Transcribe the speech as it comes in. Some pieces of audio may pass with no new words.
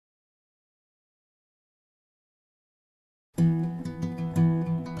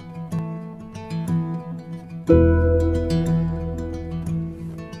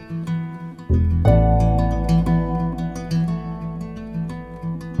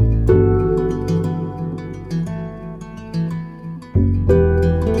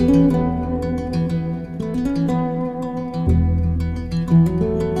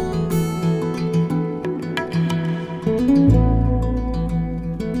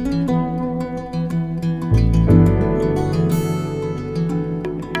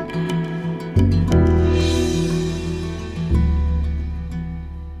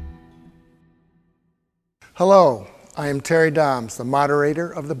Hello, I am Terry Doms, the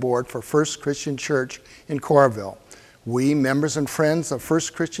moderator of the board for First Christian Church in Coralville. We, members and friends of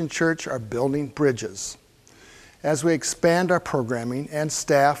First Christian Church, are building bridges. As we expand our programming and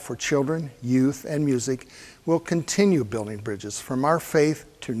staff for children, youth, and music, we'll continue building bridges from our faith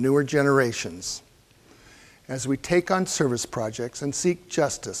to newer generations. As we take on service projects and seek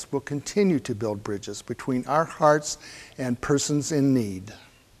justice, we'll continue to build bridges between our hearts and persons in need.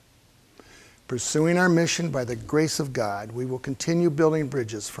 Pursuing our mission by the grace of God, we will continue building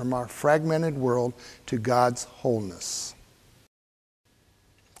bridges from our fragmented world to God's wholeness.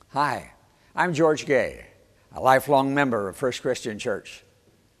 Hi, I'm George Gay, a lifelong member of First Christian Church.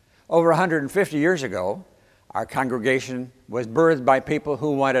 Over 150 years ago, our congregation was birthed by people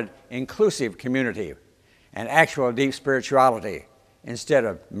who wanted inclusive community and actual deep spirituality instead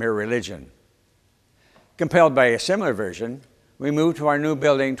of mere religion. Compelled by a similar vision, we moved to our new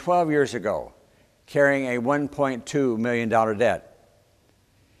building 12 years ago, carrying a $1.2 million debt.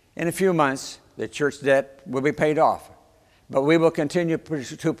 In a few months, the church debt will be paid off, but we will continue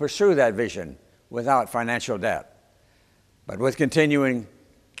to pursue that vision without financial debt, but with continuing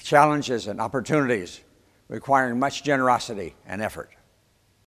challenges and opportunities requiring much generosity and effort.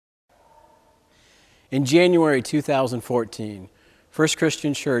 In January 2014, First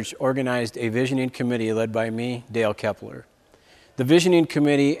Christian Church organized a visioning committee led by me, Dale Kepler. The visioning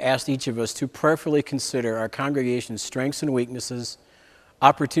committee asked each of us to prayerfully consider our congregation's strengths and weaknesses,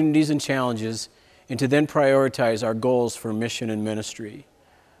 opportunities and challenges, and to then prioritize our goals for mission and ministry.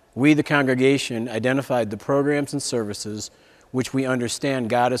 We, the congregation, identified the programs and services which we understand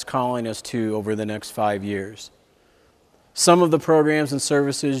God is calling us to over the next 5 years. Some of the programs and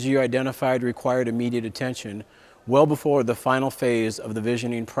services you identified required immediate attention well before the final phase of the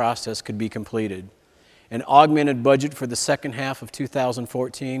visioning process could be completed. An augmented budget for the second half of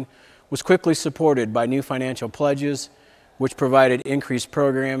 2014 was quickly supported by new financial pledges, which provided increased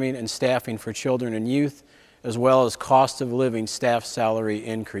programming and staffing for children and youth, as well as cost of living staff salary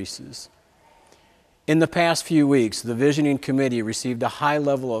increases. In the past few weeks, the Visioning Committee received a high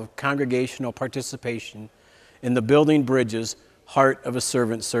level of congregational participation in the Building Bridges Heart of a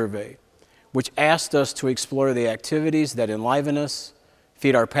Servant survey, which asked us to explore the activities that enliven us,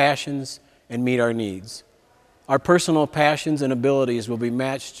 feed our passions, and meet our needs. Our personal passions and abilities will be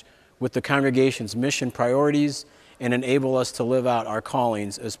matched with the congregation's mission priorities and enable us to live out our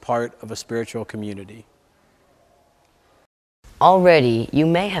callings as part of a spiritual community. Already, you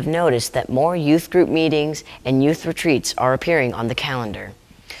may have noticed that more youth group meetings and youth retreats are appearing on the calendar.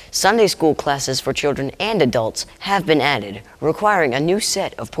 Sunday school classes for children and adults have been added, requiring a new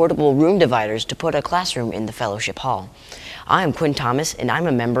set of portable room dividers to put a classroom in the fellowship hall. I am Quinn Thomas, and I'm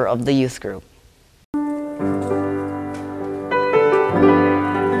a member of the youth group.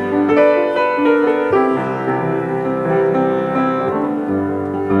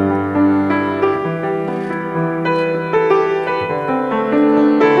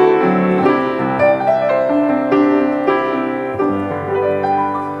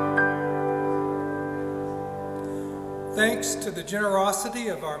 Thanks to the generosity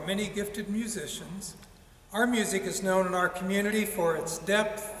of our many gifted musicians, our music is known in our community for its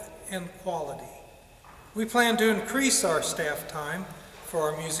depth and quality. We plan to increase our staff time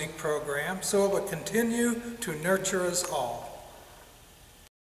for our music program so it will continue to nurture us all.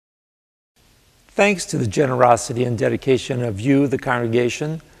 Thanks to the generosity and dedication of you, the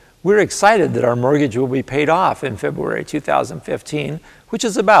congregation, we're excited that our mortgage will be paid off in February 2015, which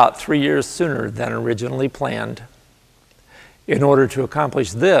is about 3 years sooner than originally planned. In order to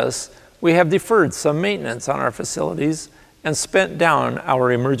accomplish this, we have deferred some maintenance on our facilities and spent down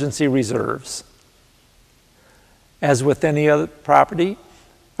our emergency reserves. As with any other property,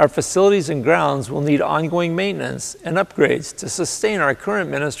 our facilities and grounds will need ongoing maintenance and upgrades to sustain our current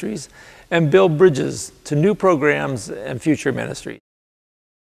ministries and build bridges to new programs and future ministries.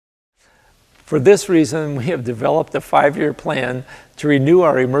 For this reason, we have developed a 5-year plan to renew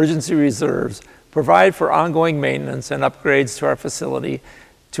our emergency reserves, provide for ongoing maintenance and upgrades to our facility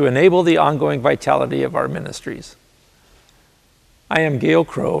to enable the ongoing vitality of our ministries. I am Gail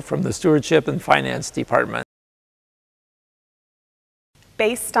Crow from the Stewardship and Finance Department.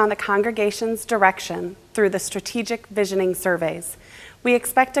 Based on the congregation's direction through the strategic visioning surveys, we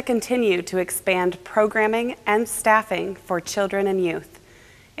expect to continue to expand programming and staffing for children and youth,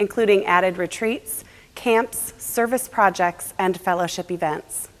 including added retreats, camps, service projects, and fellowship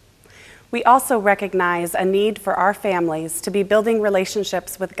events. We also recognize a need for our families to be building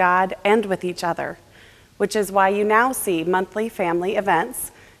relationships with God and with each other, which is why you now see monthly family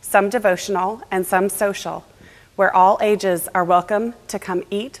events, some devotional and some social, where all ages are welcome to come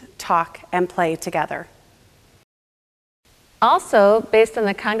eat, talk, and play together. Also, based on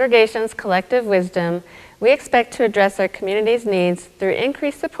the congregation's collective wisdom, we expect to address our community's needs through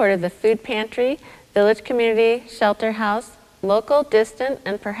increased support of the food pantry, village community, shelter house, local, distant,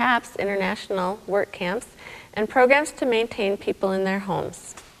 and perhaps international work camps, and programs to maintain people in their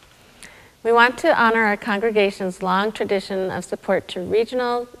homes. We want to honor our congregation's long tradition of support to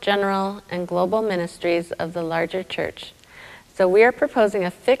regional, general, and global ministries of the larger church. So we are proposing a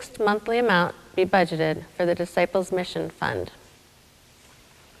fixed monthly amount be budgeted for the Disciples Mission Fund.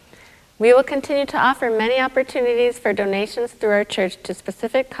 We will continue to offer many opportunities for donations through our church to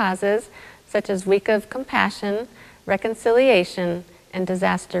specific causes such as Week of Compassion, Reconciliation, and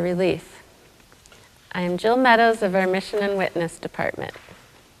Disaster Relief. I am Jill Meadows of our Mission and Witness Department.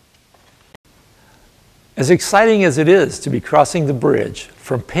 As exciting as it is to be crossing the bridge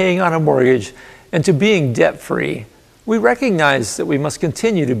from paying on a mortgage and to being debt-free, we recognize that we must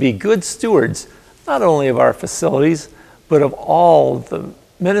continue to be good stewards, not only of our facilities, but of all the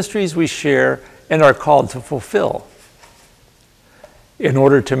ministries we share and are called to fulfill. In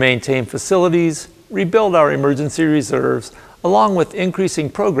order to maintain facilities, rebuild our emergency reserves, along with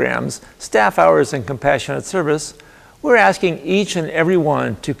increasing programs, staff hours, and compassionate service, we're asking each and every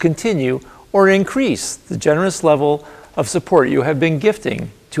one to continue or increase the generous level of support you have been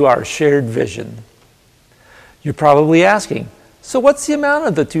gifting to our shared vision. You're probably asking, so what's the amount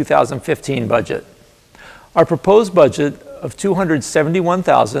of the 2015 budget? Our proposed budget of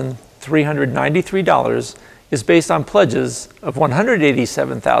 $271,393 is based on pledges of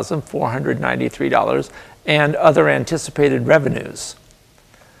 $187,493 and other anticipated revenues.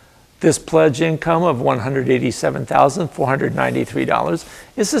 This pledge income of $187,493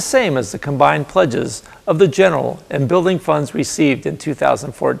 is the same as the combined pledges of the general and building funds received in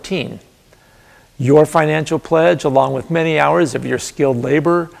 2014. Your financial pledge, along with many hours of your skilled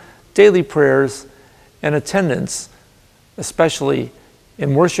labor, daily prayers, and attendance, especially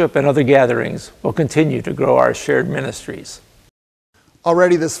in worship and other gatherings, will continue to grow our shared ministries.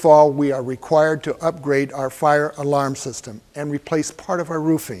 Already this fall, we are required to upgrade our fire alarm system and replace part of our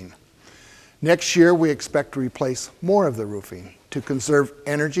roofing. Next year, we expect to replace more of the roofing to conserve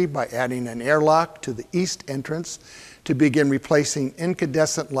energy by adding an airlock to the east entrance to begin replacing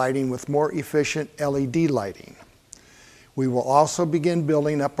incandescent lighting with more efficient LED lighting. We will also begin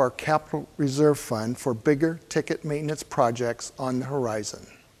building up our capital reserve fund for bigger ticket maintenance projects on the horizon.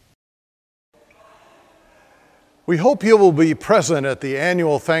 We hope you will be present at the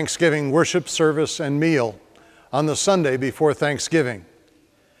annual Thanksgiving worship service and meal on the Sunday before Thanksgiving.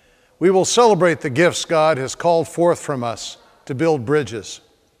 We will celebrate the gifts God has called forth from us to build bridges.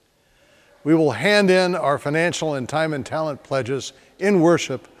 We will hand in our financial and time and talent pledges in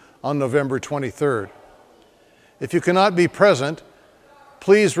worship on November 23rd. If you cannot be present,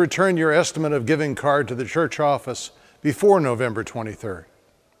 please return your estimate of giving card to the church office before November 23rd.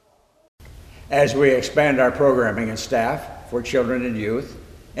 As we expand our programming and staff for children and youth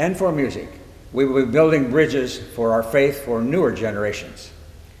and for music, we will be building bridges for our faith for newer generations.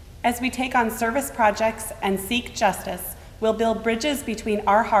 As we take on service projects and seek justice, we'll build bridges between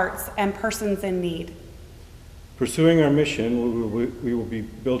our hearts and persons in need. Pursuing our mission, we will be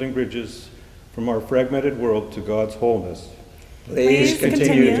building bridges from our fragmented world to God's wholeness. Please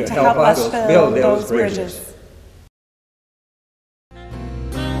continue to help us build those bridges.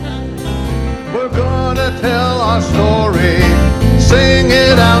 We're gonna tell our story, sing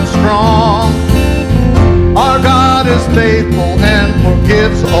it out strong. Our God is faithful and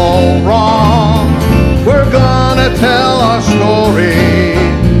forgives all wrong. We're gonna tell our story,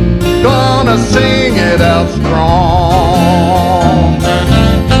 gonna sing it out strong.